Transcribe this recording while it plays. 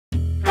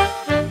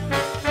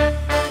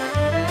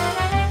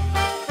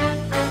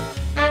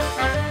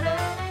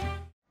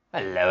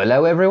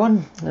Hello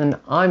everyone, and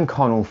I'm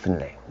Connal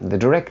Finlay, the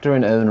director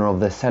and owner of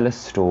the Cellar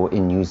store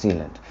in New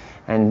Zealand,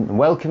 and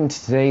welcome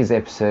to today's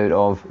episode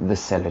of the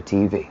Cellar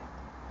TV.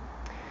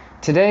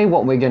 Today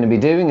what we're going to be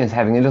doing is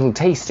having a little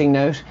tasting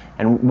note,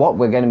 and what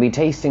we're going to be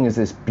tasting is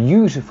this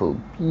beautiful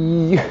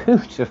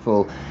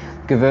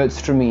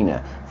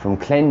Gewurztraminer from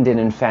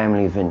Clendenen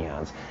family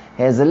vineyards.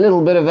 Here's a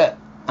little bit of it.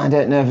 I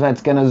don't know if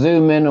that's going to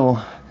zoom in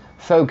or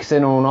focus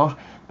in or not,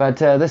 but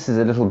this is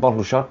a little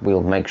bottle shot.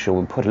 We'll make sure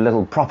we put a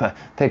little proper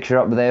picture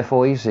up there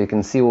for you so you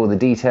can see all the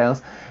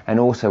details, and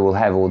also we'll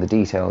have all the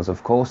details,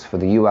 of course, for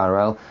the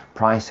URL,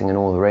 pricing and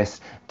all the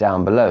rest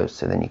down below,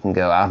 so then you can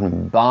go out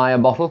and buy a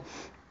bottle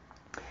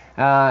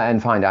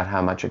and find out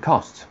how much it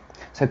costs.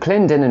 So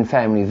Clendenen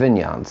family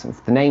vineyards,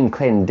 if the name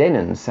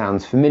Clendenen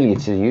sounds familiar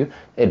to you,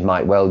 it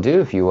might well do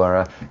if you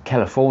are a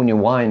California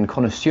wine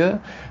connoisseur.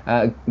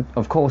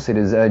 Of course it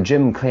is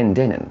Jim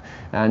Clendenen,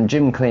 and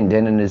Jim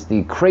Clendenen is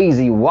the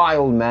crazy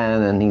wild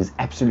man, and he's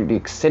absolutely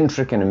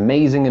eccentric and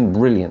amazing and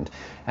brilliant,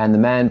 and the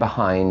man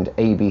behind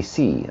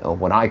ABC, or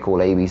what I call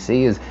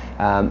ABC, is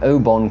Au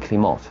Bon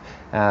Climat.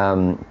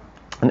 And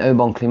Au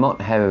Bon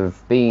Climat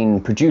have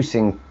been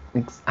producing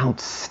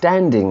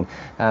outstanding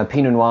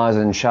Pinot Noirs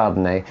and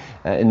Chardonnay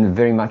in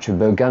very much a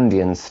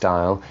Burgundian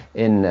style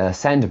in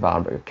Santa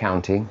Barbara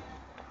County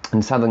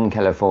in Southern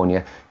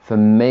California for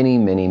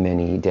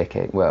many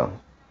decades, well,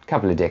 a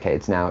couple of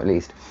decades now at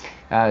least,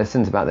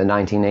 since about the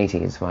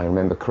 1980s, if I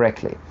remember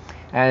correctly.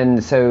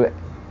 And so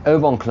Au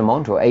Bon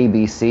Climat, or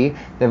ABC,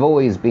 they've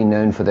always been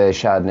known for their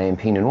Chardonnay and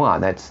Pinot Noir.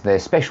 That's their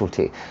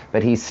specialty.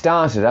 But he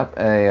started up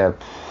a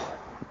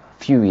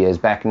few years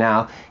back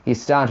now, he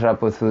started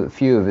up with a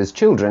few of his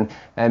children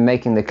and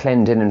making the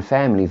Clendenen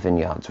family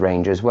vineyards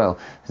range as well.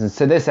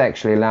 So this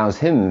actually allows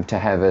him to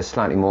have a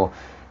slightly more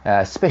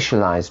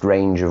specialized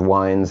range of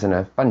wines and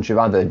a bunch of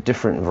other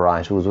different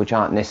varietals which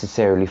aren't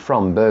necessarily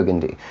from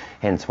Burgundy,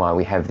 hence why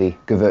we have the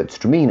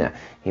Gewurztraminer.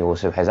 He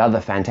also has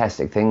other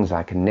fantastic things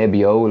like a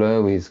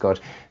Nebbiolo. He's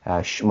got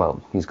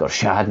he's got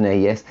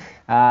Chardonnay, yes,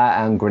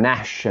 and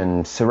Grenache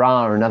and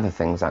Cellar and other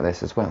things like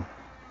this as well.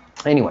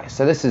 Anyway,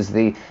 so this is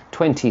the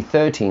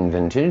 2013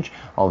 vintage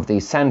of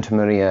the Santa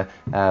Maria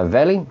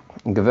Valley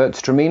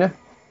Gewurztraminer,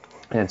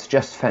 and it's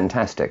just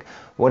fantastic.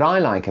 What I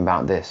like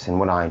about this, and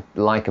what I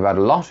like about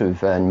a lot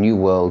of New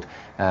World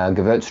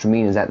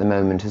Gewurztraminers at the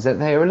moment, is that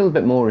they are a little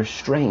bit more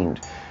restrained.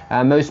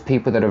 Most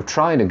people that have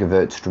tried a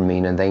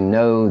Gewurztraminer, they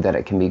know that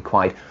it can be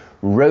quite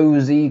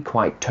rosy,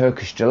 quite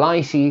Turkish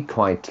delighty,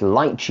 quite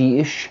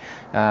lychee-ish,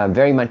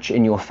 very much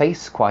in your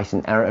face, quite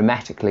an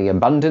aromatically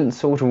abundant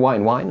sort of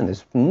white wine, and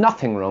there's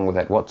nothing wrong with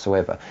that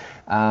whatsoever.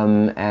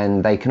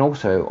 And they can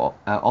also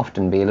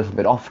often be a little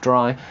bit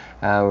off-dry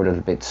or a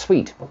little bit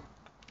sweet.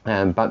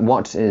 But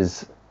what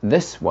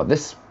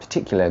this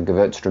particular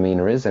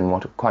Gewurztraminer is, and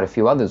what quite a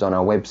few others on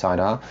our website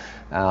are,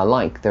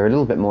 they're a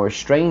little bit more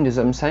restrained, as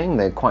I'm saying.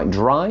 They're quite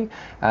dry.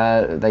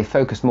 They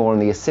focus more on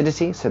the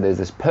acidity, so there's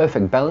this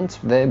perfect balance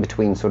there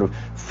between sort of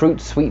fruit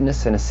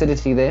sweetness and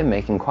acidity there,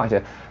 making quite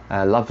a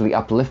lovely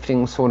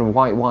uplifting sort of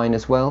white wine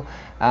as well.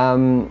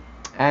 And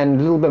a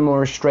little bit more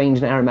restrained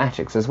in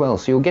aromatics as well.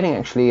 So you're getting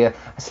actually a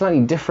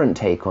slightly different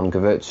take on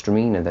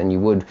Gewurztraminer than you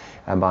would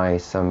by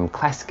some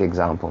classic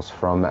examples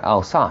from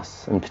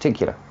Alsace in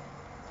particular.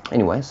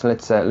 Anyway, so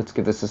let's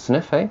give this a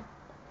sniff, eh?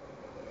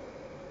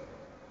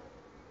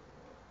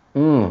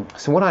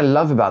 So what I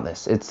love about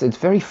this, it's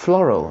very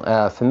floral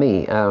for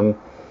me, and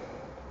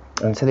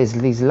so there's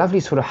these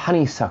lovely sort of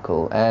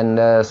honeysuckle and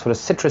sort of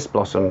citrus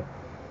blossom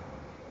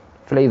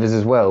flavors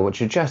as well,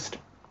 which are just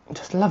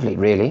lovely,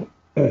 really.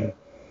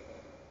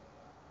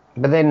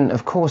 But then,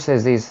 of course,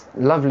 there's these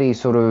lovely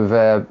sort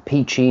of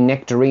peachy,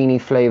 nectarine-y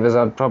flavors.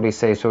 I'd probably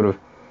say sort of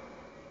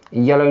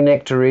yellow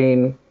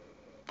nectarine,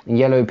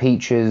 yellow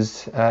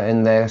peaches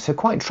in there, so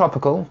quite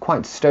tropical,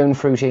 quite stone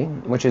fruity,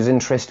 which is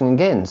interesting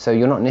again. So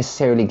you're not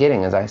necessarily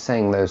getting, as I was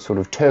saying, those sort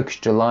of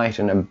Turkish delight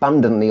and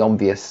abundantly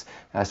obvious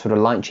sort of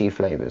lychee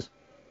flavors.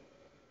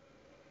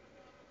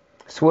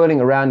 Swirling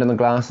around in the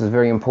glass is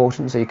very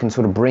important, so you can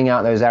sort of bring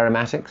out those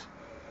aromatics,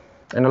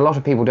 and a lot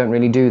of people don't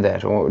really do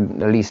that, or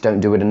at least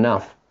don't do it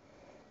enough.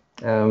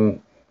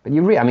 But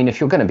I mean,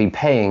 if you're going to be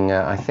paying,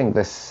 I think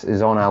this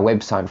is on our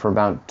website for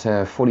about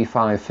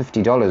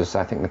 $45–50,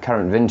 I think the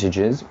current vintage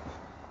is.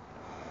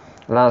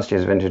 Last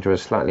year's vintage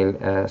was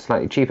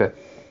slightly cheaper.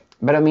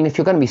 But I mean, if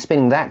you're going to be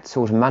spending that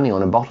sort of money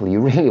on a bottle, you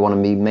really want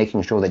to be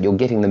making sure that you're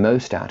getting the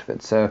most out of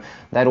it. So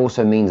that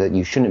also means that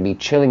you shouldn't be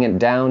chilling it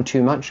down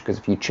too much, because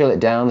if you chill it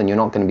down, then you're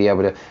not going to be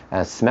able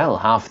to smell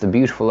half the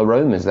beautiful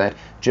aromas that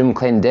Jim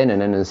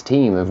Clendenen and his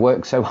team have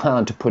worked so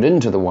hard to put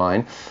into the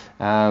wine,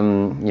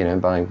 you know,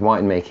 by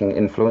winemaking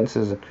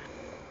influences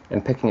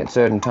and picking at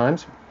certain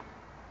times.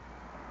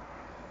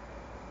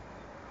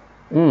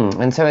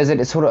 And so as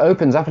it sort of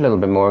opens up a little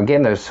bit more,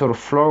 again, those sort of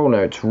floral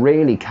notes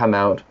really come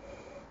out,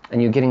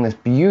 and you're getting this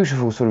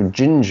beautiful sort of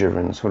ginger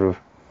and sort of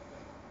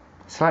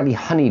slightly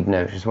honeyed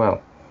note as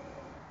well.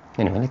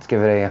 Anyway, let's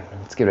give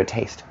it a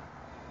taste.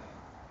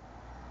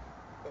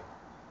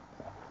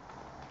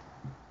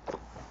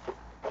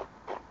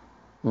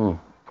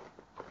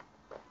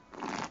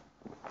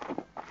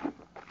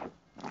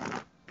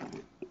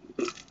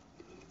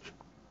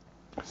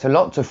 So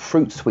lots of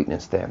fruit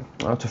sweetness there,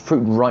 lots of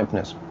fruit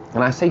ripeness.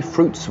 And I say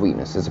fruit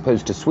sweetness as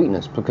opposed to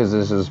sweetness because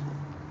this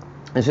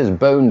is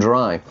bone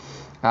dry.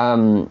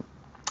 And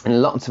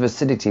lots of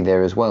acidity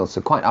there as well,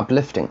 so quite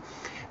uplifting.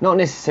 Not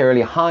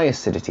necessarily high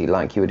acidity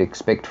like you would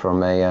expect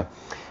from a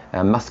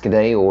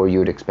Muscadet or you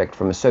would expect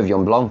from a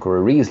Sauvignon Blanc or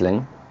a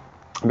Riesling,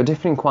 but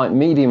definitely quite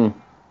medium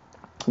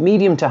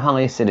to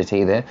high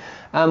acidity there.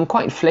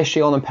 Quite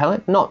fleshy on the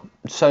palate, not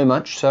so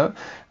much so.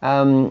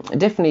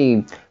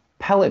 Definitely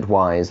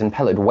palate-wise and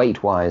palate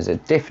weight-wise,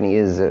 it definitely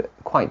is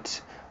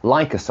quite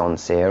like a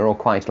Sancerre or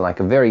quite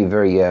like a very,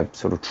 very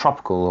sort of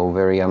tropical or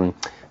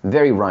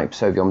very ripe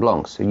Sauvignon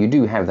Blanc. So you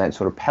do have that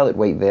sort of palate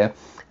weight there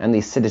and the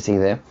acidity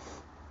there.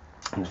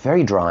 It's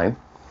very dry.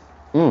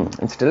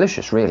 It's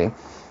delicious, really.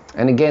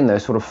 And again,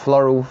 those sort of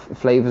floral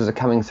flavors are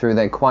coming through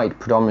there quite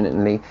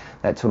predominantly.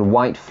 That sort of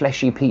white,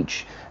 fleshy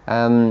peach,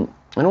 and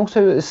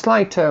also a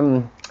slight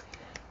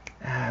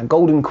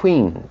Golden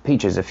Queen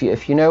peaches.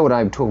 If you know what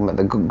I'm talking about,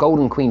 the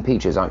Golden Queen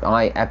peaches,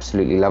 I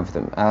absolutely love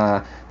them.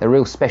 They're a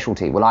real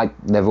specialty. Well,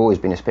 they've always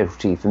been a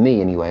specialty for me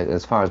anyway,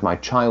 as far as my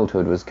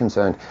childhood was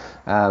concerned.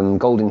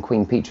 Golden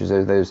Queen peaches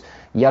are those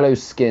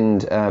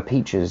yellow-skinned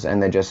peaches,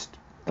 and they're just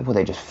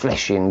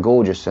fleshy and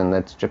gorgeous, and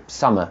that's just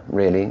summer,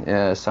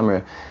 really.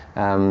 Summer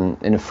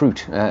in a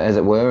fruit, as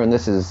it were. And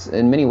this is,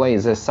 in many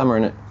ways, a summer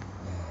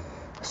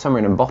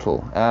in a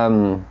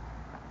bottle.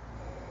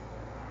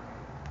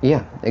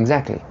 Yeah,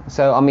 exactly.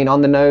 So, I mean, on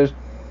the nose,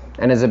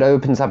 and as it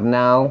opens up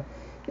now,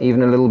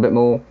 even a little bit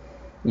more,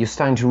 you're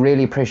starting to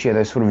really appreciate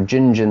those sort of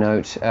ginger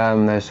notes,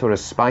 those sort of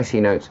spicy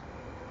notes,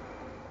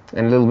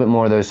 and a little bit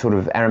more of those sort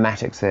of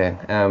aromatics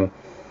there,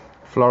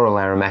 floral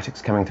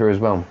aromatics coming through as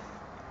well.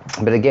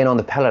 But again, on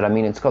the palate, I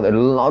mean, it's got a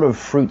lot of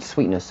fruit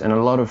sweetness and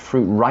a lot of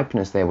fruit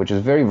ripeness there, which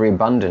is very, very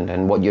abundant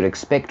and what you'd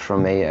expect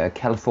from a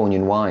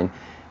Californian wine.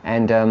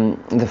 And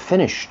the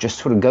finish just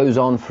sort of goes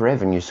on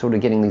forever, and you're sort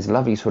of getting these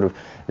lovely sort of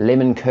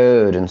lemon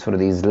curd and sort of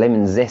these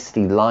lemon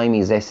zesty,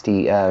 limey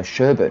zesty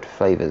sherbet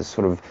flavors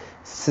sort of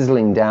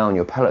sizzling down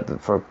your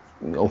palate for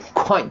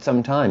quite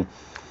some time.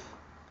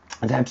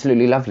 It's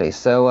absolutely lovely.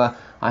 So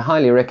I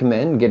highly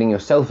recommend getting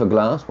yourself a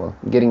glass, well,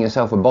 getting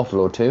yourself a bottle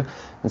or two.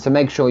 And so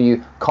make sure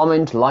you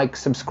comment, like,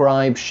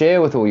 subscribe,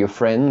 share with all your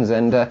friends,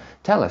 and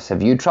tell us,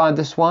 have you tried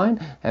this wine?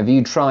 Have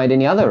you tried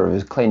any other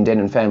of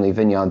Clendenen family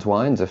Vineyards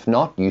wines? If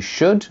not, you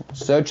should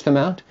search them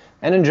out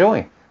and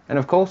enjoy. And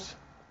of course,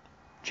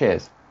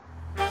 cheers.